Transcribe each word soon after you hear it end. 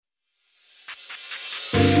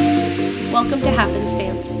Welcome to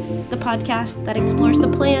Happenstance, the podcast that explores the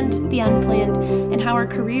planned, the unplanned, and how our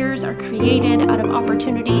careers are created out of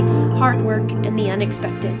opportunity, hard work, and the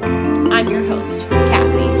unexpected. I'm your host,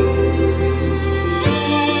 Cassie.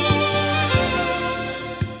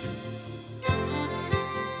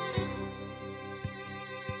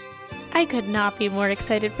 I could not be more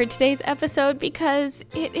excited for today's episode because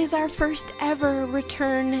it is our first ever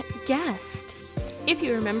return guest. If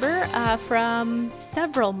you remember from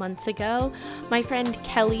several months ago, my friend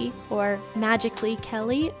Kelly, or Magically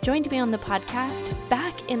Kellie, joined me on the podcast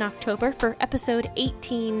back in October for episode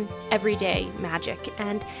 18, Everyday Magic.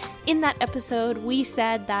 And in that episode, we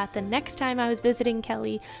said that the next time I was visiting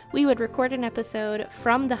Kelly, we would record an episode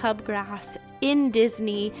from the Hubgrass in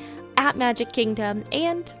Disney at Magic Kingdom.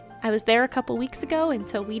 And I was there a couple weeks ago, and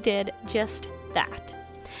so we did just that.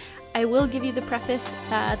 I will give you the preface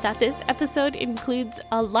that this episode includes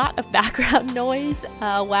a lot of background noise.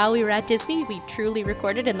 While we were at Disney, we truly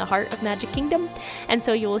recorded in the heart of Magic Kingdom, and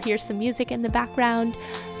so you will hear some music in the background.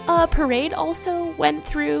 A parade also went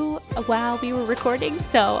through while we were recording,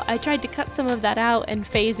 so I tried to cut some of that out and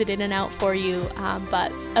phase it in and out for you,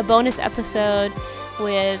 but a bonus episode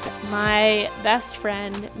with my best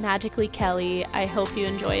friend, Magically Kellie. I hope you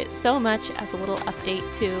enjoy it so much as a little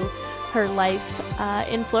update to her life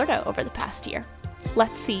in Florida over the past year.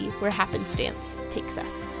 Let's see where Happenstance takes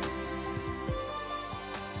us.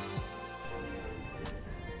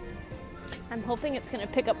 I'm hoping it's going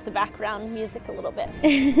to pick up the background music a little bit.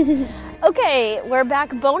 Okay, we're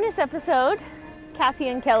back. Bonus episode. Cassie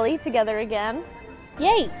and Kelly together again.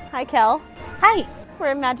 Yay! Hi, Kel. Hi.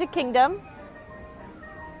 We're in Magic Kingdom.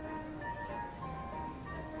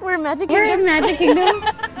 We're in Magic Kingdom.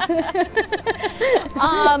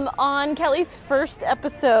 On Kelly's first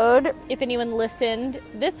episode, if anyone listened,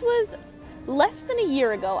 this was less than a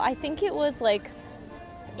year ago. I think it was like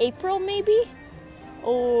April maybe?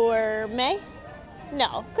 Or May?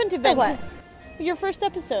 No, couldn't have been. What? Your first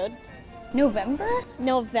episode. November?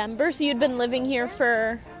 So you'd been living here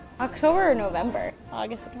for October or November?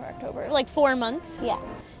 August, September, October. Like 4 months? Yeah.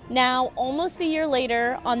 Now, almost a year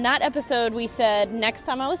later, on that episode, we said next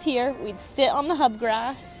time I was here, we'd sit on the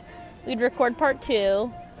Hubgrass, we'd record part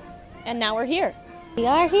 2, and now we're here. We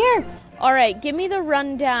are here. All right, give me the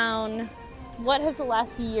rundown. What has the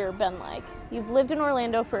last year been like? You've lived in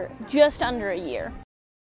Orlando for just under a year.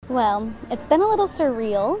 Well, it's been a little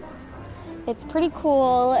surreal. It's pretty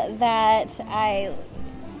cool that I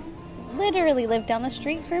literally live down the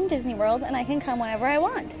street from Disney World, and I can come whenever I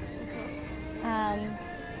want.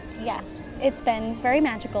 Yeah, it's been very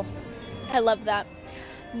magical. I love that.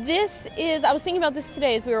 I was thinking about this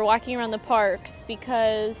today as we were walking around the parks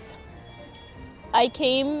because I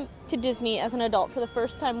came to Disney as an adult for the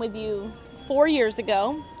first time with you 4 years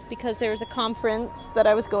ago because there was a conference that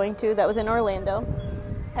I was going to that was in Orlando.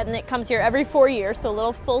 And it comes here every 4 years, so a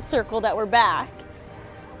little full circle that we're back.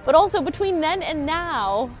 But also between then and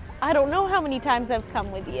now, I don't know how many times I've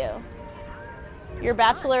come with you. Your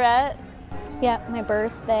bachelorette. Yeah, my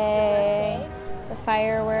birthday, the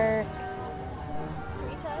fireworks.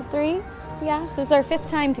 3? Yeah, so this is our 5th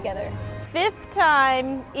time together. 5th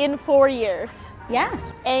time in 4 years. Yeah.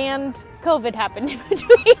 And COVID happened in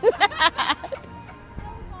between that.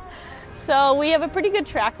 So we have a pretty good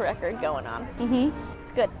track record going on. Mm-hmm.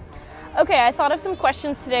 It's good. Okay, I thought of some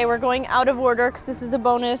questions today. We're going out of order because this is a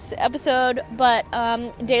bonus episode, but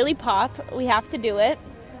Daily Pop, we have to do it.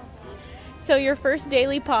 So your first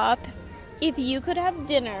Daily Pop, if you could have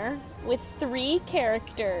dinner with 3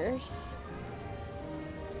 characters,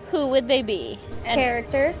 who would they be?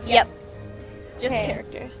 Characters? Yep. Just Okay.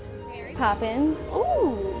 characters. Poppins.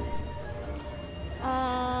 Ooh.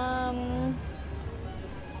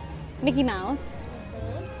 Mickey Mouse.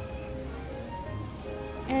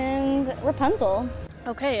 And Rapunzel.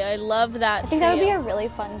 Okay, I love that. I think that would be a really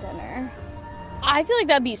fun dinner. I feel like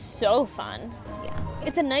that'd be so fun. Yeah.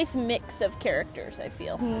 It's a nice mix of characters, I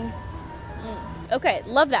feel. Mm-hmm. Okay,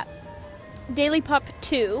 love that. Daily Pop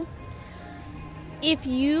 2. If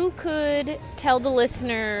you could tell the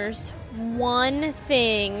listeners one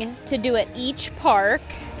thing to do at each park.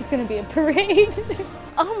 It's going to be a parade.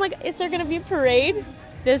 Oh my God, is there going to be a parade?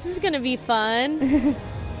 This is going to be fun.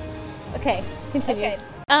 Okay, continue.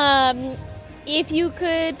 Okay. If you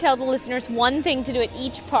could tell the listeners one thing to do at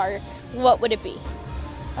each park, what would it be?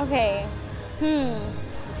 Okay.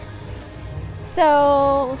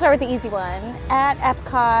 So, we'll start with the easy one. At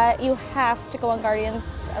Epcot, you have to go on Guardians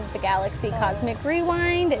of the Galaxy Cosmic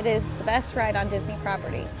Rewind. It is the best ride on Disney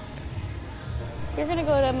property. If you're going to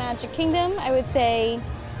go to Magic Kingdom, I would say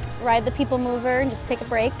ride the People Mover and just take a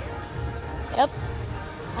break. Yep.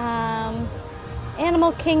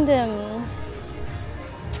 Animal Kingdom.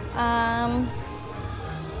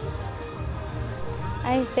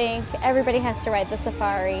 I think everybody has to ride the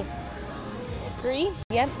safari. Agree?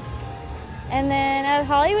 Yep. And then at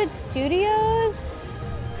Hollywood Studios,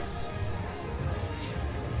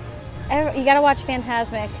 you gotta watch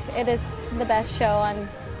Fantasmic. It is the best show on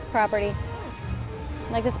property.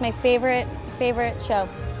 Like, it's my favorite show.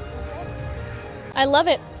 I love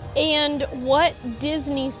it. And what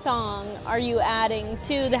Disney song are you adding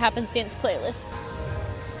to the Happenstance playlist?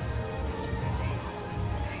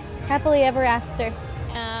 Happily Ever After.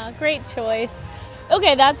 Great choice.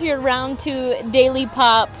 Okay, that's your round 2 Daily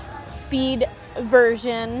Pop speed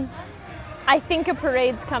version. I think a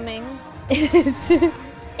parade's coming. It is.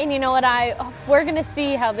 And you know what? We're going to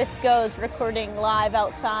see how this goes recording live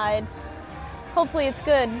outside. Hopefully it's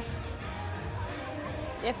good.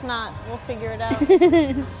 If not, we'll figure it out.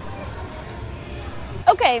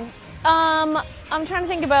 Okay. I'm trying to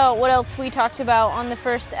think about what else we talked about on the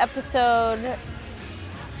first episode.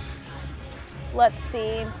 Let's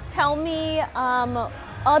see. Tell me,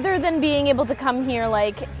 other than being able to come here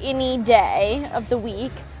like any day of the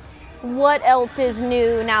week, what else is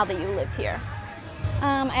new now that you live here?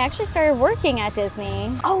 I actually started working at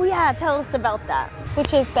Disney. Oh yeah, tell us about that.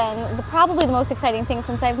 Which has been probably the most exciting thing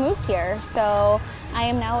since I've moved here. So I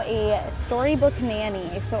am now a storybook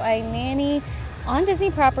nanny. So I nanny on Disney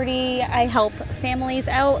property. I help families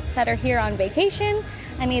out that are here on vacation.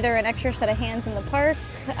 I'm either an extra set of hands in the park,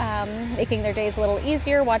 making their days a little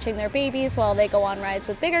easier, watching their babies while they go on rides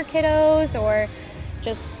with bigger kiddos, or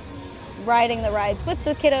just riding the rides with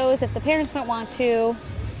the kiddos if the parents don't want to.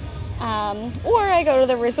 Or I go to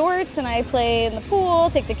the resorts and I play in the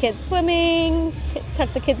pool, take the kids swimming,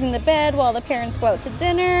 tuck the kids into bed while the parents go out to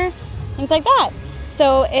dinner, things like that.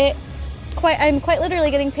 So I'm quite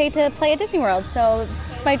literally getting paid to play at Disney World. So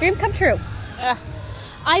it's my dream come true.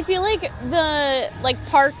 I feel like the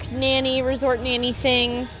park nanny, resort nanny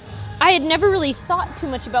thing, I had never really thought too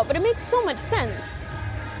much about, but it makes so much sense.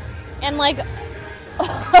 And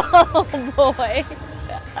oh boy.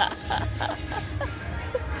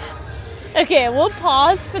 Okay, we'll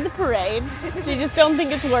pause for the parade. You just don't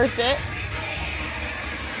think it's worth it.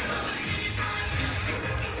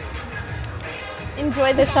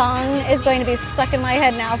 Enjoy the song. Is going to be stuck in my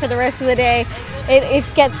head now for the rest of the day. It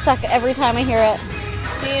gets stuck every time I hear it.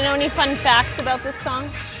 Do you know any fun facts about this song?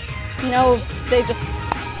 No, they just...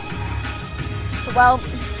 Well,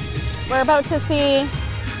 we're about to see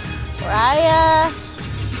Raya,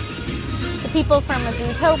 the people from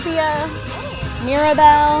Zootopia,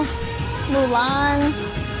 Mirabelle, Mulan.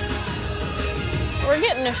 We're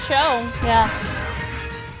getting a show. Yeah.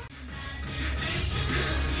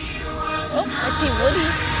 Oh, I see Woody.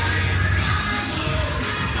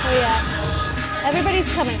 Oh, yeah.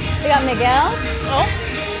 Everybody's coming. We got Miguel. Oh.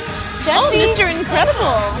 Jessie. Oh, Mr.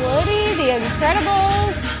 Incredible. Woody, the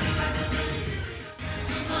Incredibles.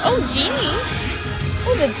 Oh, Genie.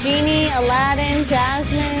 Oh, the Genie, Aladdin,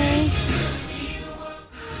 Jasmine.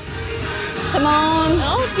 Simone.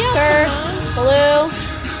 Oh, yeah, Kirk, Simone. Blue,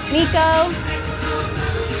 Nico.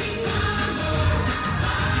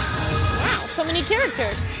 Wow, so many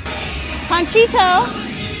characters. Panchito.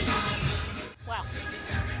 Wow.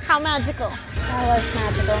 How magical. That was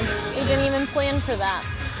magical. You didn't even plan for that.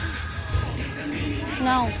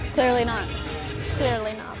 No, clearly not.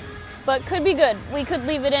 Clearly not. But could be good. We could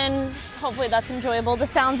leave it in. Hopefully that's enjoyable. The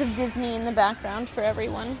sounds of Disney in the background for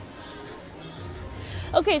everyone.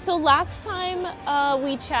 Okay, so last time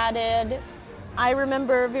we chatted, I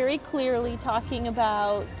remember very clearly talking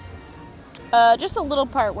about just a little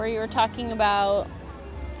part where you were talking about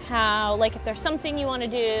how, if there's something you want to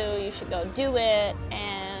do, you should go do it,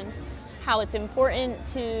 and how it's important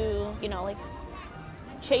to,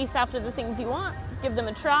 chase after the things you want, give them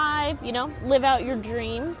a try, live out your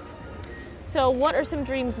dreams. So what are some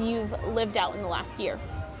dreams you've lived out in the last year?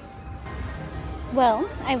 Well,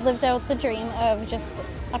 I've lived out the dream of just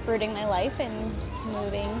uprooting my life and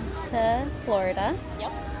moving to Florida,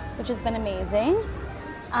 Yep. which has been amazing.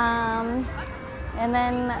 And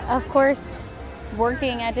then, of course,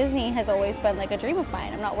 working at Disney has always been a dream of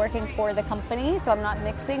mine. I'm not working for the company, so I'm not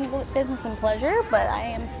mixing business and pleasure, but I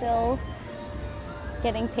am still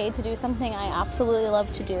getting paid to do something I absolutely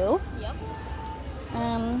love to do. Yep.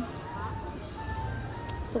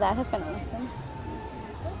 So that has been awesome.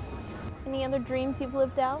 Any other dreams you've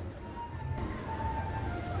lived out?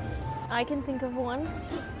 I can think of one.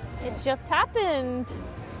 It just happened.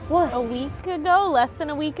 What? A week ago, less than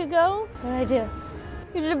a week ago. What did I do?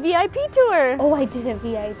 You did a VIP tour. Oh, I did a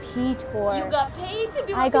VIP tour. You got paid to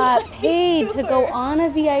do I a got VIP paid tour. to go on a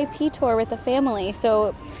VIP tour with the family.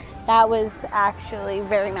 So that was actually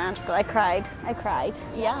very magical. I cried.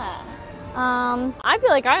 Yeah. Um, I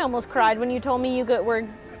feel like I almost cried when you told me you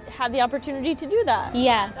had the opportunity to do that.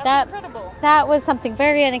 yeah, That's incredible. That was something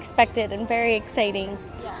very unexpected and very exciting.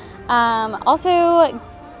 Yeah. Also,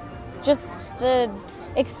 just the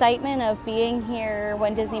excitement of being here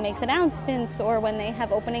when Disney makes announcements or when they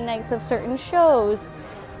have opening nights of certain shows.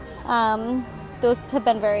 Those have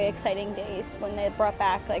been very exciting days when they brought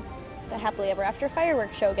back like the Happily Ever After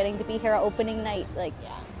fireworks show, getting to be here at opening night. Like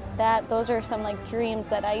those are some like dreams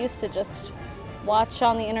that I used to just watch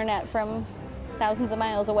on the internet from thousands of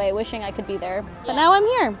miles away, wishing I could be there. But now I'm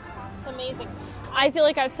here. It's amazing. I feel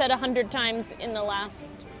like I've said 100 times in the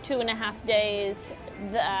last 2.5 days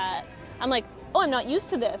that I'm like, oh, I'm not used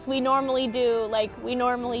to this. We normally do blank. We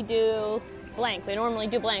normally do blank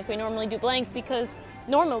because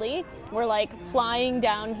normally we're like flying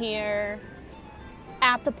down here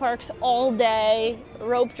at the parks all day,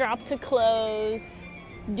 rope drop to close,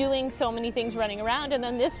 doing so many things, running around. And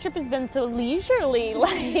then this trip has been so leisurely.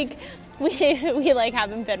 Like we like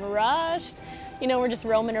haven't been rushed. You know, we're just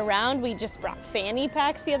roaming around. We just brought fanny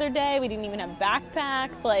packs the other day. We didn't even have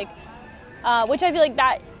backpacks. Like, which I feel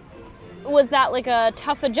like was that like a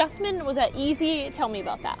tough adjustment? Was that easy? Tell me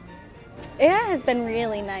about that. It has been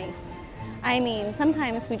really nice. I mean,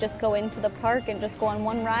 sometimes we just go into the park and just go on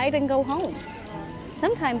one ride and go home.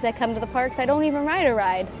 Sometimes I come to the parks, I don't even ride a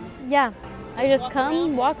ride. Yeah. I just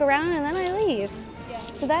come, walk around, and then I leave. Yeah.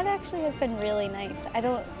 So that actually has been really nice. I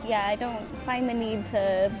don't find the need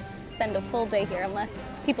to spend a full day here unless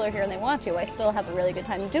people are here and they want to. I still have a really good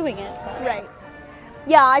time doing it. But. Right.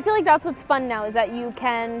 Yeah, I feel like that's what's fun now is that you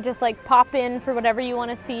can just like pop in for whatever you want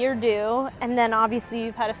to see or do. And then obviously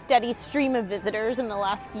you've had a steady stream of visitors in the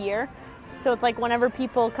last year. So it's like whenever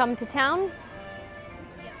people come to town,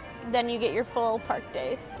 then you get your full park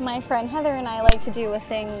days. My friend Heather and I like to do a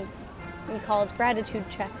thing we called gratitude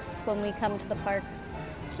checks when we come to the parks.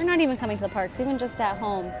 We're not even coming to the parks, even just at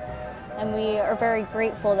home. And we are very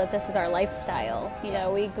grateful that this is our lifestyle. You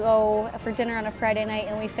know, we go for dinner on a Friday night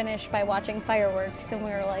and we finish by watching fireworks, and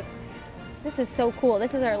we're like, this is so cool.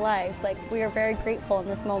 This is our lives. Like, we are very grateful in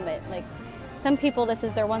this moment. Like, some people, this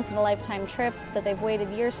is their once-in-a-lifetime trip that they've waited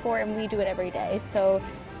years for, and we do it every day. So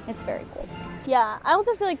it's very cool. Yeah, I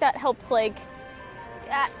also feel like that helps, like,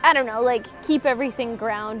 I don't know, like, keep everything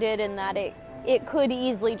grounded in that it could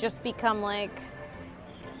easily just become, like,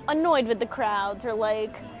 annoyed with the crowds or,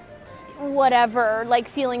 like, whatever, like,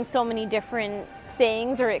 feeling so many different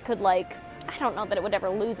things, or it could, like, I don't know that it would ever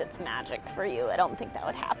lose its magic for you. I don't think that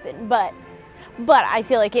would happen, but I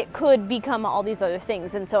feel like it could become all these other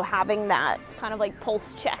things, and so having that kind of, like,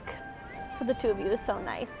 pulse check for the two of you is so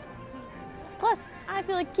nice. Plus, I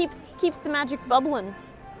feel like keeps the magic bubbling.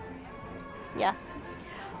 Yes.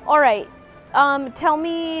 All right. Tell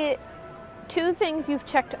me 2 things you've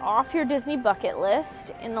checked off your Disney bucket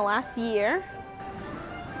list in the last year.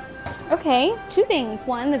 Okay, 2 things.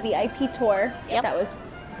 One, the VIP tour. Yep. That was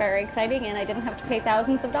very exciting, and I didn't have to pay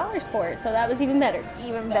thousands of dollars for it, so that was even better.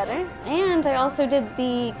 Even better. And I also did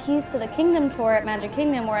the Keys to the Kingdom tour at Magic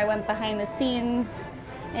Kingdom, where I went behind the scenes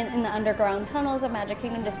in the underground tunnels of Magic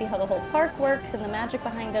Kingdom to see how the whole park works and the magic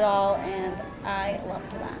behind it all, and I loved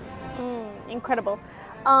that. Incredible.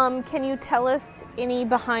 Can you tell us any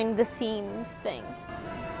behind the scenes thing?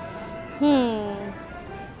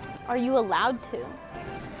 Are you allowed to?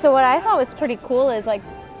 So what I thought was pretty cool is like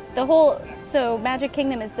so Magic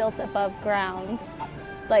Kingdom is built above ground.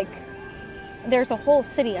 Like, there's a whole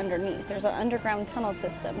city underneath. There's an underground tunnel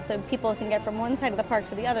system, so people can get from one side of the park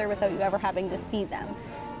to the other without you ever having to see them,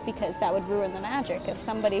 because that would ruin the magic. If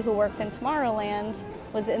somebody who worked in Tomorrowland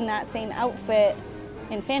was in that same outfit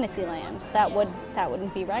in Fantasyland, that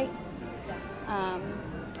wouldn't be right.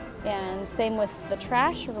 And same with the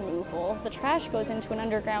trash removal. The trash goes into an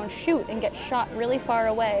underground chute and gets shot really far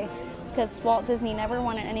away, because Walt Disney never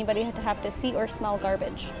wanted anybody to have to see or smell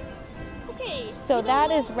garbage. Okay. So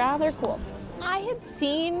that is rather cool. I had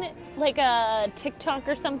seen like a TikTok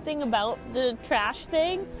or something about the trash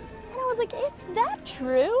thing, and I was like, is that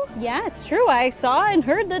true? Yeah, it's true. I saw and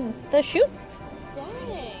heard the chutes.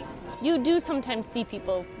 Dang. You do sometimes see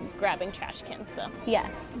people grabbing trash cans, though. Yeah,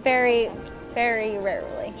 very, very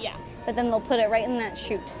rarely. Yeah. But then they'll put it right in that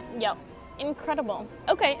chute. Yep. Incredible.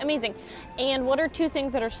 Okay, amazing. And what are 2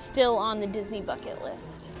 things that are still on the Disney bucket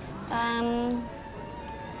list?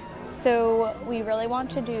 So we really want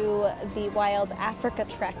to do the Wild Africa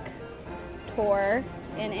Trek tour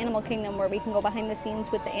in Animal Kingdom, where we can go behind the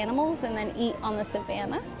scenes with the animals and then eat on the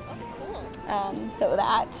savannah. Oh, cool. So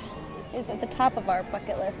that is at the top of our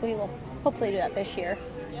bucket list. We will hopefully do that this year.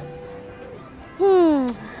 Yep.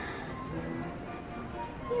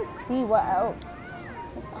 Let me see what else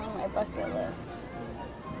is on my bucket list.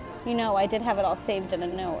 You know, I did have it all saved in a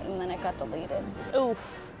note, and then it got deleted.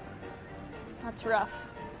 Oof. That's rough.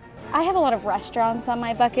 I have a lot of restaurants on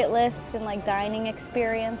my bucket list and like dining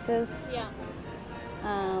experiences. Yeah.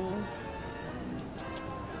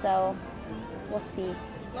 So we'll see.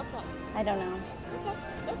 Love that. I don't know.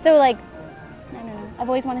 Okay. So like, I don't know. I've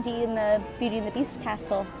always wanted to eat in the Beauty and the Beast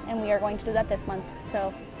castle, and we are going to do that this month.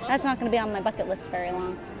 So that's not going to be on my bucket list very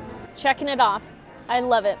long. Checking it off. I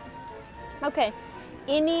love it. Okay.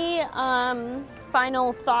 Any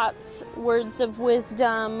final thoughts, words of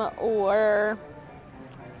wisdom, or,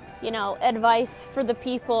 you know, advice for the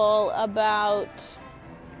people about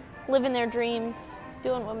living their dreams,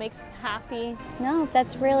 doing what makes them happy? No,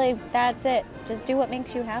 that's it. Just do what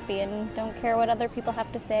makes you happy, and don't care what other people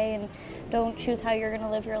have to say, and don't choose how you're going to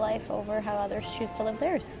live your life over how others choose to live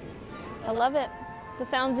theirs. I love it. The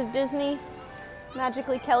sounds of Disney.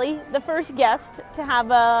 Magically Kellie, the first guest to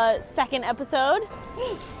have a second episode.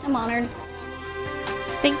 I'm honored.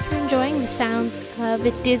 Thanks for enjoying the sounds of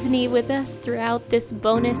Disney with us throughout this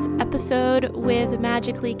bonus episode with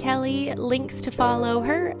Magically Kellie. Links to follow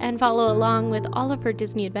her and follow along with all of her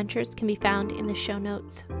Disney adventures can be found in the show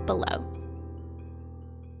notes below.